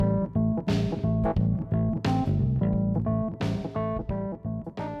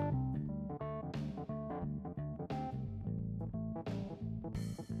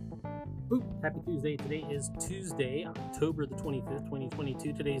Boop! Happy Tuesday. Today is Tuesday, October the 25th,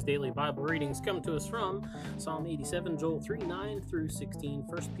 2022. Today's daily Bible readings come to us from Psalm 87, Joel 3, 9 through 16,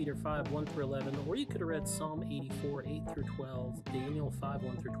 1 Peter 5, 1 through 11, or you could have read Psalm 84, 8 through 12, Daniel 5,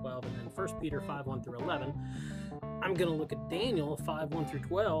 1 through 12, and then 1 Peter 5, 1 through 11. I'm going to look at Daniel 5, 1 through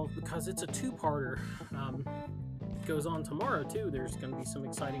 12 because it's a two-parter. It goes on tomorrow, too. There's going to be some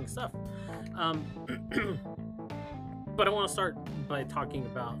exciting stuff. But I want to start by talking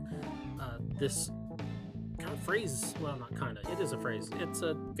about this kind of phrase. Well, not kind of, it is a phrase. It's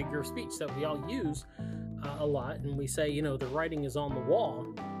a figure of speech that we all use a lot, and we say, you know, the writing is on the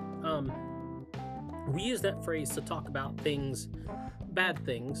wall. We use that phrase to talk about things, bad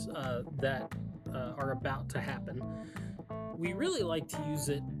things that are about to happen. We really like to use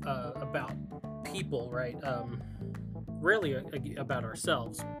it about people, right? Rarely about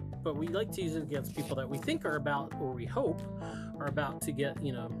ourselves, but we like to use it against people that we think are about, or we hope are about to get,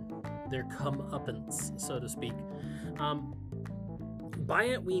 you know, their comeuppance, so to speak. By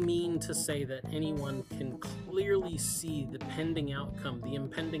it, we mean to say that anyone can clearly see the pending outcome, the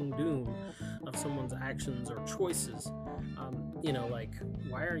impending doom of someone's actions or choices. You know, like,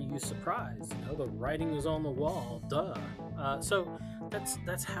 why are you surprised? You know, the writing is on the wall, duh. So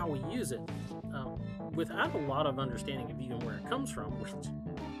that's how we use it, without a lot of understanding of even where it comes from, which,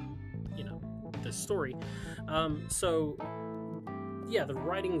 you know, this story. So yeah, the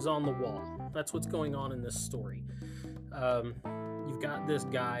writing's on the wall. That's what's going on in this story. You've got this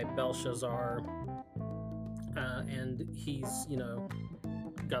guy, Belshazzar, and he's, you know,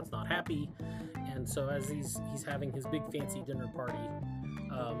 God's not happy. And so as he's having his big fancy dinner party,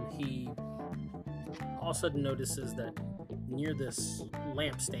 he all of a sudden notices that near this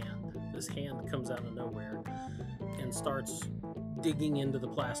lampstand, this hand comes out of nowhere and starts digging into the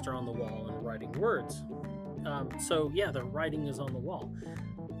plaster on the wall and writing words. So yeah, the writing is on the wall.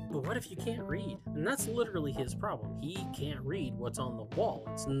 But what if you can't read? And that's literally his problem. He can't read what's on the wall.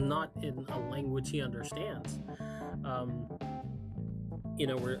 It's not in a language he understands. You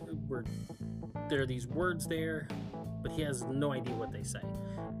know, there are these words there, but he has no idea what they say.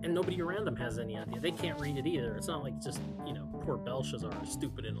 And nobody around him has any idea. They can't read it either. It's not like just, you know, poor Belshazzar is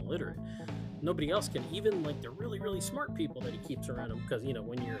stupid and illiterate. Nobody else can, even like the really, really smart people that he keeps around him, because, you know,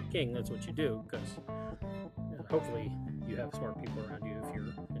 when you're a king, that's what you do, because hopefully you have smart people around you if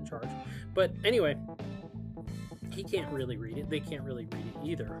you're in charge. But anyway, he can't really read it. They can't really read it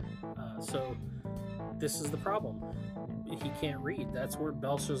either. So this is the problem. He can't read. That's where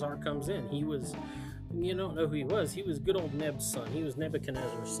Belshazzar comes in. He was, you don't know who he was. He was good old Neb's son. He was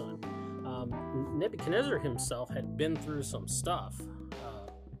Nebuchadnezzar's son. Nebuchadnezzar himself had been through some stuff,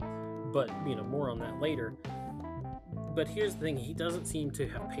 but, you know, more on that later. But here's the thing, he doesn't seem to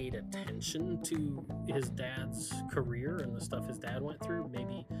have paid attention to his dad's career and the stuff his dad went through.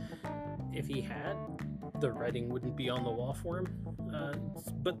 Maybe if he had, the writing wouldn't be on the wall for him.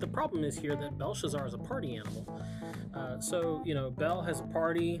 But the problem is here that Belshazzar is a party animal. So, you know, Bel has a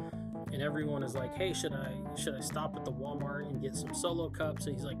party, and everyone is like, hey, should I stop at the Walmart and get some Solo cups?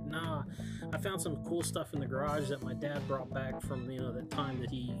 And he's like, nah, I found some cool stuff in the garage that my dad brought back from, you know, that time that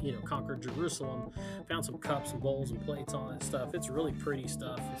he, you know, conquered Jerusalem. Found some cups and bowls and plates, all that stuff. It's really pretty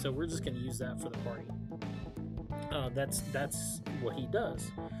stuff. So we're just going to use that for the party. That's what he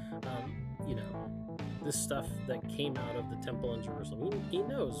does. You know, this stuff that came out of the temple in Jerusalem, he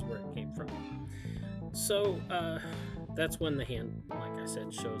knows where it came from. So that's when the hand, like I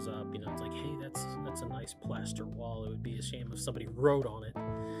said, shows up. You know, it's like, hey, that's a nice plaster wall. It would be a shame if somebody wrote on it.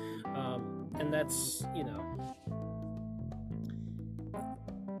 And that's, you know,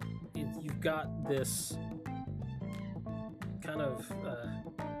 you've got this kind of,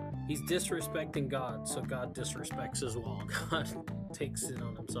 he's disrespecting God, so God disrespects his wall. God takes it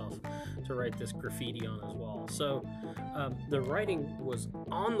on himself to write this graffiti on his wall. So the writing was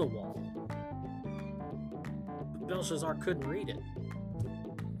on the wall. Belshazzar couldn't read it.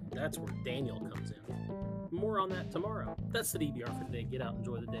 That's where Daniel comes in. More on that tomorrow. That's the DBR for today. Get out,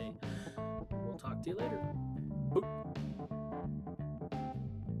 enjoy the day. We'll talk to you later. Boop.